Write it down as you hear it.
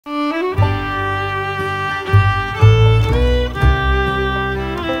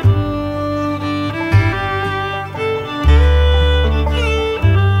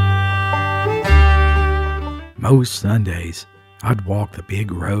Most Sundays, I'd walk the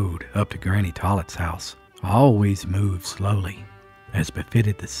big road up to Granny Tollett's house. I always moved slowly, as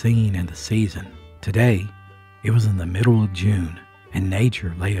befitted the scene and the season. Today, it was in the middle of June, and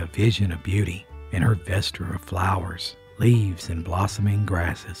nature lay a vision of beauty in her vesture of flowers, leaves, and blossoming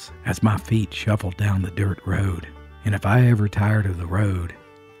grasses as my feet shuffled down the dirt road. And if I ever tired of the road,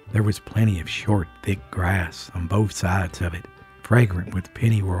 there was plenty of short, thick grass on both sides of it, fragrant with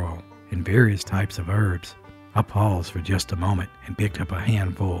pennyroyal and various types of herbs. I paused for just a moment and picked up a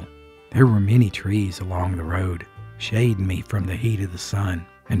handful. There were many trees along the road, shading me from the heat of the sun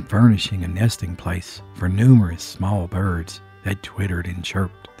and furnishing a nesting place for numerous small birds that twittered and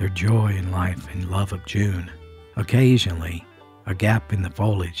chirped their joy in life and love of June. Occasionally, a gap in the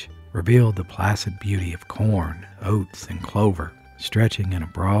foliage revealed the placid beauty of corn, oats, and clover, stretching in a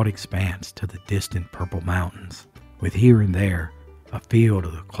broad expanse to the distant purple mountains, with here and there a field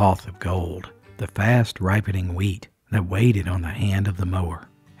of the cloth of gold, the fast ripening wheat that waited on the hand of the mower.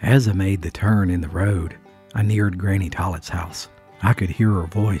 As I made the turn in the road, I neared Granny Tollett's house. I could hear her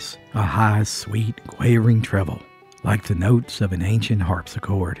voice, a high, sweet, quavering treble, like the notes of an ancient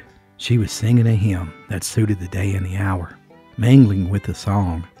harpsichord. She was singing a hymn that suited the day and the hour. Mingling with the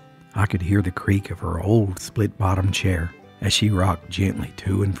song, I could hear the creak of her old split-bottomed chair as she rocked gently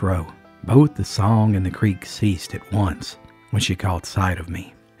to and fro. Both the song and the creak ceased at once when she caught sight of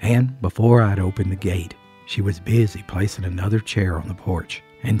me, and before I'd opened the gate, she was busy placing another chair on the porch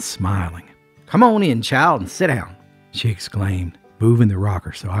and smiling. "Come on in, child, and sit down," she exclaimed, moving the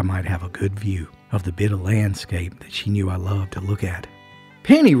rocker so I might have a good view of the bit of landscape that she knew I loved to look at.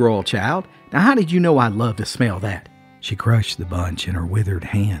 "Pennyroyal, child. Now how did you know I'd love to smell that?" She crushed the bunch in her withered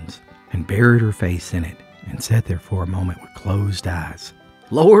hands and buried her face in it and sat there for a moment with closed eyes.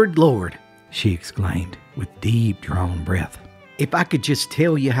 "Lord, Lord," she exclaimed with deep drawn breath. "If I could just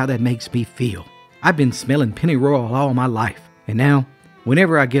tell you how that makes me feel. I've been smelling pennyroyal all my life, and now,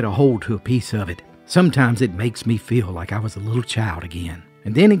 whenever I get a hold to a piece of it, sometimes it makes me feel like I was a little child again.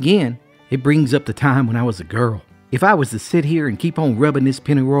 And then again, it brings up the time when I was a girl. If I was to sit here and keep on rubbing this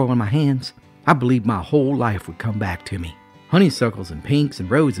pennyroyal in my hands, I believe my whole life would come back to me. Honeysuckles and pinks and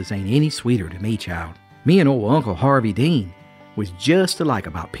roses ain't any sweeter to me, child. Me and old Uncle Harvey Dean was just alike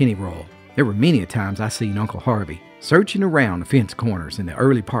about pennyroyal. There were many a times I seen Uncle Harvey searching around the fence corners in the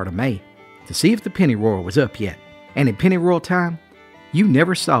early part of May to see if the pennyroyal was up yet. And in pennyroyal time, you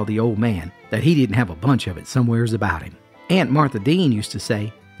never saw the old man that he didn't have a bunch of it somewheres about him. Aunt Martha Dean used to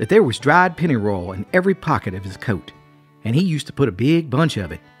say that there was dried pennyroyal in every pocket of his coat, and he used to put a big bunch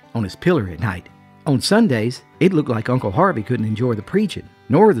of it on his pillar at night. On Sundays, it looked like Uncle Harvey couldn't enjoy the preaching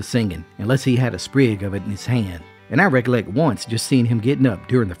nor the singing unless he had a sprig of it in his hand. And I recollect once just seeing him getting up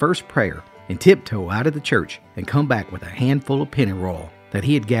during the first prayer and tiptoe out of the church and come back with a handful of pennyroyal that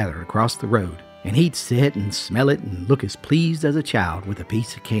he had gathered across the road. And he'd sit and smell it and look as pleased as a child with a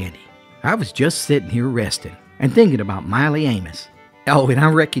piece of candy. I was just sitting here resting and thinking about Miley Amos. Oh, and I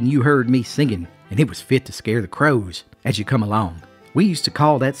reckon you heard me singing, and it was fit to scare the crows as you come along. We used to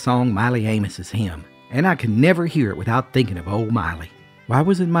call that song Miley Amos's hymn, and I could never hear it without thinking of old Miley. "Why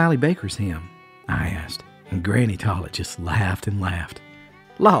was it Miley Baker's hymn?" I asked, and Granny Tollett just laughed and laughed.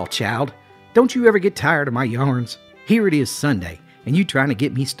 "Law, child, don't you ever get tired of my yarns? Here it is Sunday, and you trying to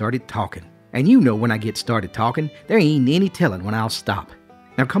get me started talking. And you know when I get started talking, there ain't any telling when I'll stop.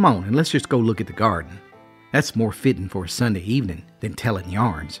 Now come on and let's just go look at the garden. That's more fitting for a Sunday evening than telling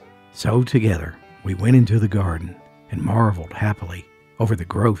yarns." So together we went into the garden and marveled happily over the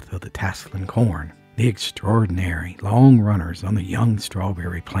growth of the tasseling corn, the extraordinary long runners on the young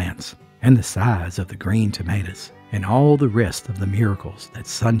strawberry plants, and the size of the green tomatoes, and all the rest of the miracles that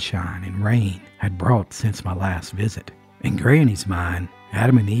sunshine and rain had brought since my last visit. In Granny's mind,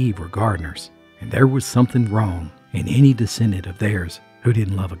 Adam and Eve were gardeners, and there was something wrong in any descendant of theirs who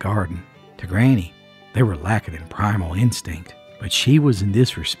didn't love a garden. To Granny, they were lacking in primal instinct, but she was in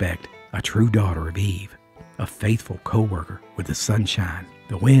this respect a true daughter of Eve, a faithful co-worker with the sunshine,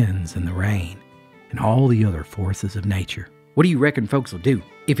 the winds, and the rain, and all the other forces of nature. What do you reckon folks will do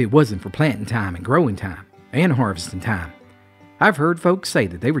if it wasn't for planting time and growing time and harvesting time? I've heard folks say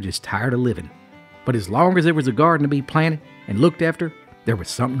that they were just tired of living. But as long as there was a garden to be planted and looked after, there was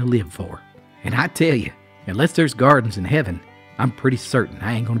something to live for. And I tell you, unless there's gardens in heaven, I'm pretty certain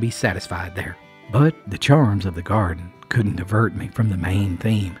I ain't going to be satisfied there. But the charms of the garden couldn't divert me from the main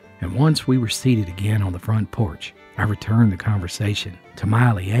theme, and once we were seated again on the front porch, I returned the conversation to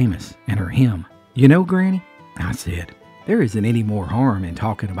Miley Amos and her hymn. "You know, Granny," I said, "there isn't any more harm in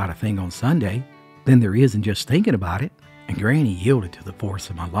talking about a thing on Sunday than there is in just thinking about it." And Granny yielded to the force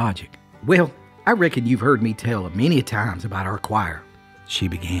of my logic. "Well, I reckon you've heard me tell many times about our choir," she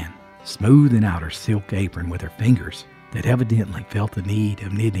began. smoothing out her silk apron with her fingers that evidently felt the need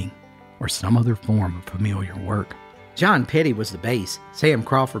of knitting or some other form of familiar work. John Petty was the bass, Sam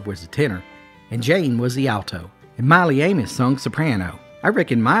Crawford was the tenor, and Jane was the alto, and Miley Amos sung soprano. I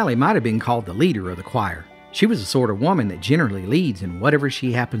reckon Miley might have been called the leader of the choir. She was the sort of woman that generally leads in whatever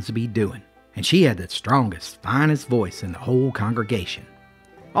she happens to be doing, and she had the strongest, finest voice in the whole congregation.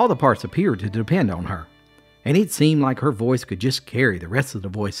 All the parts appeared to depend on her, and it seemed like her voice could just carry the rest of the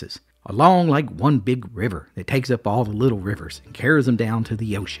voices, along like one big river that takes up all the little rivers and carries them down to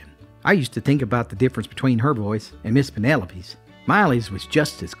the ocean. I used to think about the difference between her voice and Miss Penelope's. Miley's was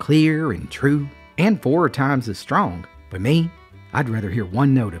just as clear and true, and 4 times as strong. But me, I'd rather hear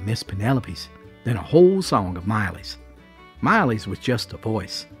one note of Miss Penelope's than a whole song of Miley's. Miley's was just a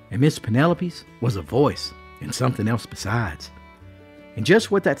voice, and Miss Penelope's was a voice and something else besides. And just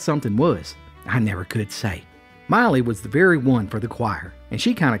what that something was, I never could say. Miley was the very one for the choir, and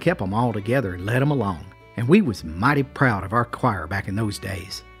she kind of kept them all together and led them along. And we was mighty proud of our choir back in those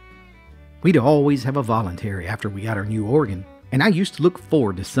days. We'd always have a voluntary after we got our new organ, and I used to look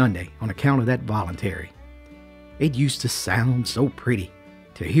forward to Sunday on account of that voluntary. It used to sound so pretty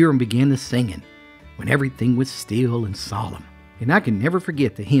to hear them begin the singing when everything was still and solemn, and I can never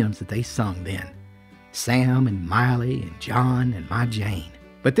forget the hymns that they sung then. Sam and Miley and John and my Jane.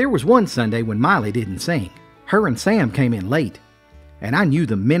 But there was one Sunday when Miley didn't sing. Her and Sam came in late, and I knew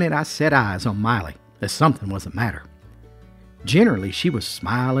the minute I set eyes on Miley that something wasn't matter. Generally, she was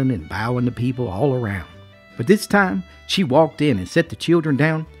smiling and bowing to people all around. But this time, she walked in and set the children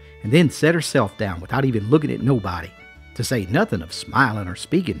down and then set herself down without even looking at nobody, to say nothing of smiling or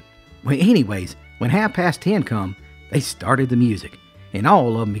speaking. Well, anyways, when 10:30 come, they started the music, and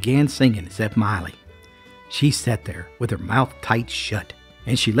all of them began singing except Miley. She sat there with her mouth tight shut,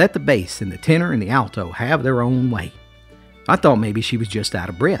 and she let the bass and the tenor and the alto have their own way. I thought maybe she was just out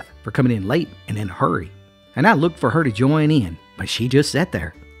of breath for coming in late and in a hurry, and I looked for her to join in, but she just sat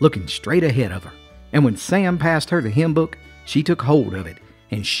there, looking straight ahead of her. And when Sam passed her the hymn book, she took hold of it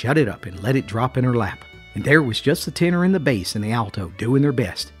and shut it up and let it drop in her lap. And there was just the tenor and the bass and the alto doing their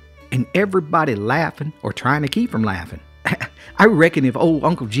best, and everybody laughing or trying to keep from laughing. I reckon if old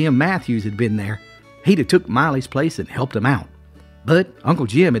Uncle Jim Matthews had been there, he'd have took Miley's place and helped him out. But Uncle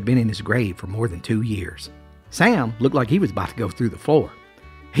Jim had been in his grave for more than 2 years. Sam looked like he was about to go through the floor.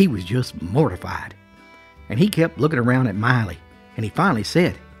 He was just mortified. And he kept looking around at Miley, and he finally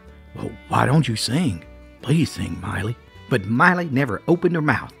said, "Well, why don't you sing? Please sing, Miley." But Miley never opened her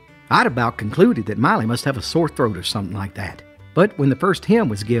mouth. I'd about concluded that Miley must have a sore throat or something like that. But when the first hymn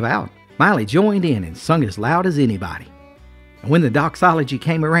was give out, Miley joined in and sung as loud as anybody. And when the doxology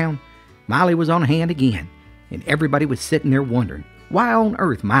came around, Miley was on hand again, and everybody was sitting there wondering why on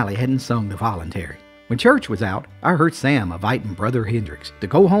earth Miley hadn't sung the voluntary. When church was out, I heard Sam inviting Brother Hendricks to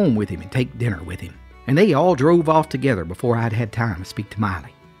go home with him and take dinner with him, and they all drove off together before I'd had time to speak to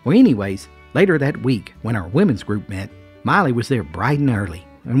Miley. Well, anyways, later that week, when our women's group met, Miley was there bright and early,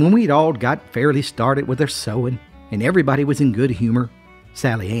 and when we'd all got fairly started with our sewing, and everybody was in good humor,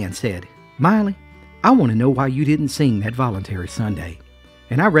 Sally Ann said, "Miley, I want to know why you didn't sing that voluntary Sunday.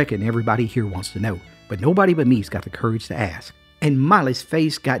 And I reckon everybody here wants to know, but nobody but me's got the courage to ask." And Miley's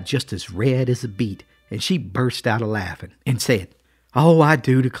face got just as red as a beet, and she burst out a laughing and said, "Oh, I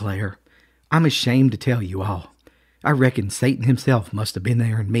do declare, I'm ashamed to tell you all. I reckon Satan himself must have been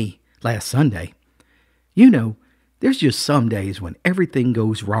there in me last Sunday. You know, there's just some days when everything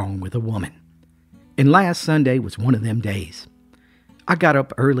goes wrong with a woman. And last Sunday was one of them days. I got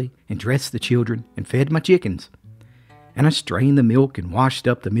up early and dressed the children and fed my chickens. And I strained the milk and washed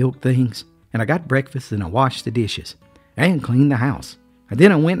up the milk things. And I got breakfast and I washed the dishes and cleaned the house. And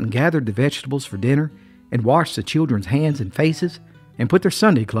then I went and gathered the vegetables for dinner and washed the children's hands and faces and put their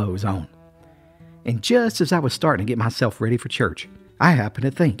Sunday clothes on. And just as I was starting to get myself ready for church, I happened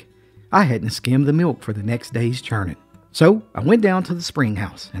to think I hadn't skimmed the milk for the next day's churning. So I went down to the spring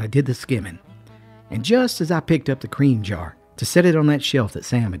house and I did the skimming. And just as I picked up the cream jar to set it on that shelf that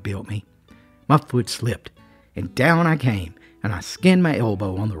Sam had built me, my foot slipped and down I came and I skinned my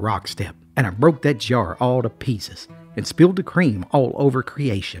elbow on the rock step and I broke that jar all to pieces and spilled the cream all over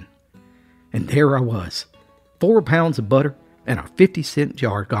creation. And there I was, 4 pounds of butter and a 50-cent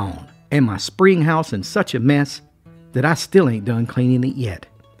jar gone, and my spring house in such a mess that I still ain't done cleaning it yet.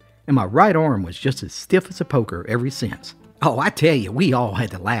 And my right arm was just as stiff as a poker ever since. Oh, I tell you, we all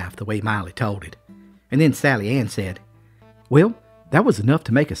had to laugh the way Miley told it. And then Sally Ann said, "Well, that was enough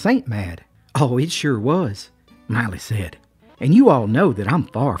to make a saint mad." "Oh, it sure was," Miley said. "And you all know that I'm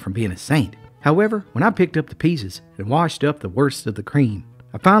far from being a saint. However, when I picked up the pieces and washed up the worst of the cream,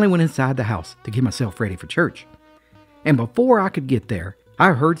 I finally went inside the house to get myself ready for church. And before I could get there,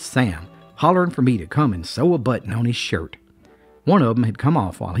 I heard Sam hollering for me to come and sew a button on his shirt. One of them had come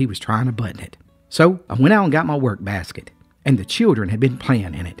off while he was trying to button it. So I went out and got my work basket, and the children had been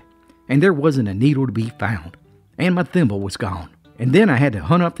playing in it, and there wasn't a needle to be found, and my thimble was gone. And then I had to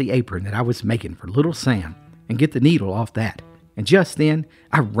hunt up the apron that I was making for little Sam and get the needle off that. And just then,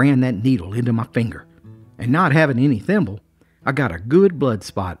 I ran that needle into my finger. And not having any thimble, I got a good blood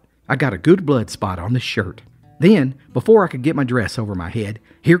spot on the shirt. Then, before I could get my dress over my head,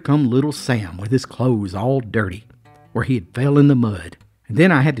 here come little Sam with his clothes all dirty, where he had fell in the mud. And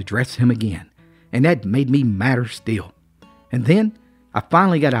then I had to dress him again, and that made me madder still. And then, I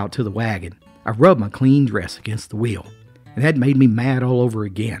finally got out to the wagon. I rubbed my clean dress against the wheel, and that made me mad all over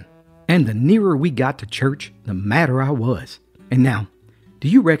again. And the nearer we got to church, the madder I was. And now, do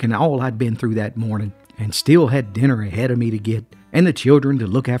you reckon all I'd been through that morning, and still had dinner ahead of me to get, and the children to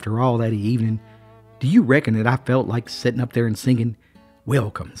look after all that evening, do you reckon that I felt like sitting up there and singing,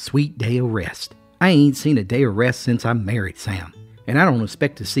 "Welcome, sweet day of rest"? I ain't seen a day of rest since I married Sam, and I don't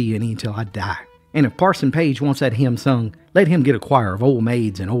expect to see any until I die. And if Parson Page wants that hymn sung, let him get a choir of old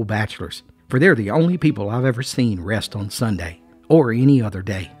maids and old bachelors, for they're the only people I've ever seen rest on Sunday, or any other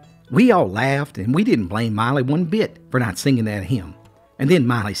day. We all laughed, and we didn't blame Miley one bit for not singing that hymn. And then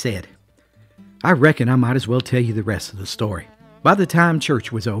Miley said, "I reckon I might as well tell you the rest of the story. By the time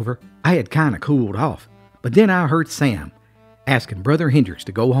church was over, I had kind of cooled off, but then I heard Sam asking Brother Hendricks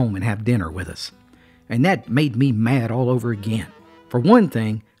to go home and have dinner with us. And that made me mad all over again. For one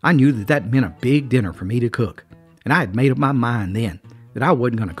thing, I knew that meant a big dinner for me to cook, and I had made up my mind then that I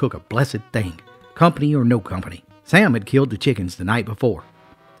wasn't going to cook a blessed thing, company or no company. Sam had killed the chickens the night before,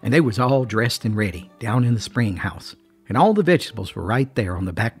 and they was all dressed and ready down in the spring house, and all the vegetables were right there on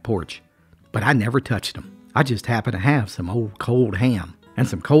the back porch. But I never touched them. I just happened to have some old cold ham and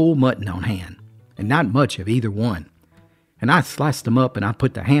some cold mutton on hand, and not much of either one. And I sliced them up, and I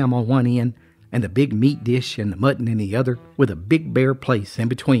put the ham on one end and the big meat dish and the mutton in the other, with a big bare place in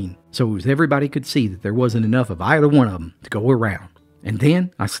between, so as everybody could see that there wasn't enough of either one of them to go around. And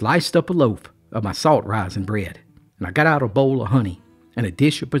then I sliced up a loaf of my salt rising bread, and I got out a bowl of honey and a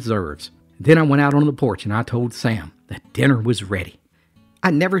dish of preserves. And then I went out on the porch and I told Sam that dinner was ready. I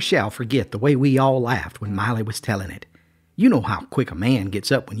never shall forget the way we all laughed when Miley was telling it. You know how quick a man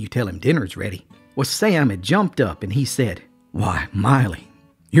gets up when you tell him dinner's ready. Well, Sam had jumped up and he said, "Why, Miley,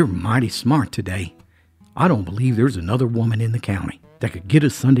 you're mighty smart today. I don't believe there's another woman in the county that could get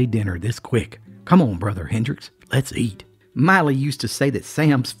us Sunday dinner this quick. Come on, Brother Hendricks, let's eat." Miley used to say that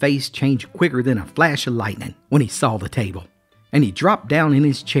Sam's face changed quicker than a flash of lightning when he saw the table, and he dropped down in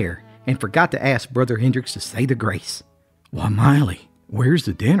his chair and forgot to ask Brother Hendricks to say the grace. "Why, Miley, where's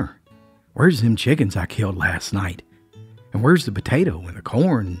the dinner? Where's them chickens I killed last night? And where's the potato and the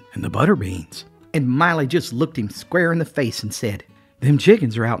corn and the butter beans?" And Miley just looked him square in the face and said, "Them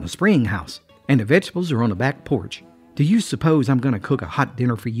chickens are out in the spring house, and the vegetables are on the back porch. Do you suppose I'm going to cook a hot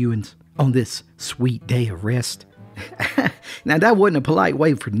dinner for you on this sweet day of rest?" Now, that wasn't a polite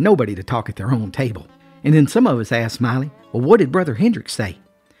way for nobody to talk at their own table. And then some of us asked Miley, "Well, what did Brother Hendricks say?"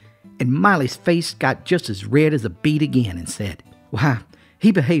 And Miley's face got just as red as a beet again and said, "Why,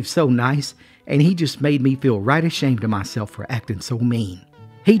 he behaved so nice, and he just made me feel right ashamed of myself for acting so mean.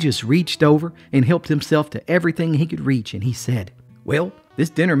 He just reached over and helped himself to everything he could reach, and he said, 'Well, this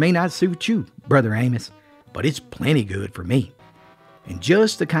dinner may not suit you, Brother Amos, but it's plenty good for me, and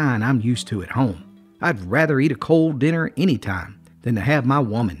just the kind I'm used to at home. I'd rather eat a cold dinner any time than to have my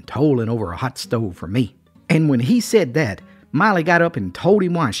woman toiling over a hot stove for me.'" And when he said that, Miley got up and told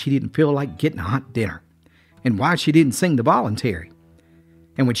him why she didn't feel like getting a hot dinner, and why she didn't sing the voluntary.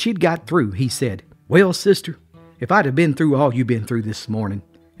 And when she'd got through, he said, "Well, sister, if I'd have been through all you've been through this morning,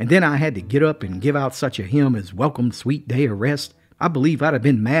 and then I had to get up and give out such a hymn as 'Welcome, Sweet Day of Rest,' I believe I'd have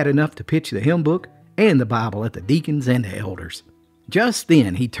been mad enough to pitch the hymn book and the Bible at the deacons and the elders." Just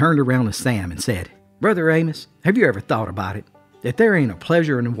then he turned around to Sam and said, "Brother Amos, have you ever thought about it? That there ain't a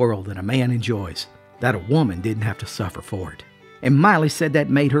pleasure in the world that a man enjoys, that a woman didn't have to suffer for it." And Miley said that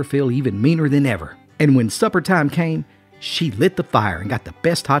made her feel even meaner than ever. And when supper time came, she lit the fire and got the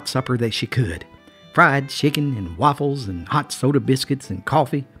best hot supper that she could. Fried chicken and waffles and hot soda biscuits and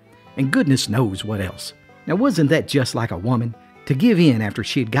coffee, and goodness knows what else. Now, wasn't that just like a woman? To give in after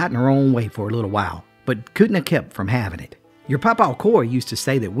she had gotten her own way for a little while, but couldn't have kept from having it. Your Papa Coy used to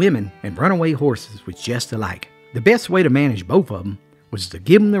say that women and runaway horses was just alike. The best way to manage both of them was to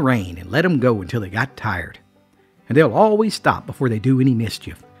give them the rein and let them go until they got tired. And they'll always stop before they do any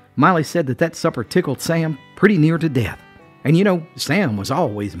mischief. Miley said that supper tickled Sam pretty near to death. And you know, Sam was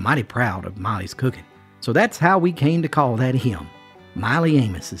always mighty proud of Miley's cooking. So that's how we came to call that hymn Miley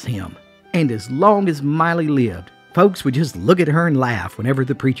Amos's hymn. And as long as Miley lived, Folks would just look at her and laugh whenever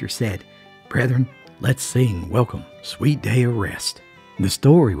the preacher said, "Brethren, let's sing Welcome, Sweet Day of Rest." The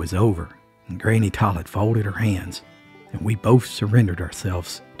story was over, and Granny Tollett folded her hands, and we both surrendered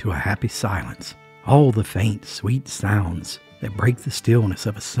ourselves to a happy silence. All the faint, sweet sounds that break the stillness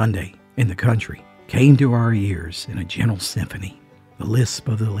of a Sunday in the country came to our ears in a gentle symphony. The lisp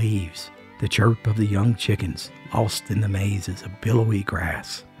of the leaves, the chirp of the young chickens lost in the mazes of billowy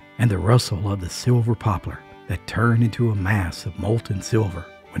grass, and the rustle of the silver poplar that turned into a mass of molten silver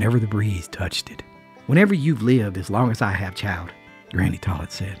whenever the breeze touched it. "Whenever you've lived as long as I have, child," Granny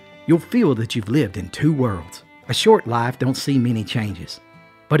Tollett said, "you'll feel that you've lived in two worlds. A short life don't see many changes,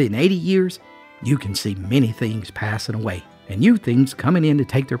 but in 80 years, you can see many things passing away and new things coming in to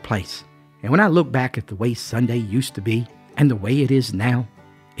take their place. And when I look back at the way Sunday used to be and the way it is now,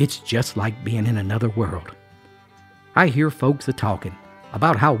 it's just like being in another world. I hear folks a-talking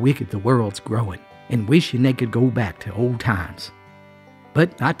about how wicked the world's growing and wishing they could go back to old times.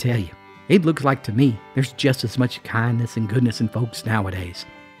 But I tell you, it looks like to me there's just as much kindness and goodness in folks nowadays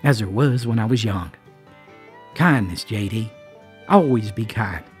as there was when I was young. Kindness, J.D. Always be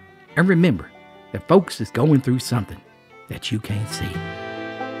kind. And remember that folks is going through something that you can't see."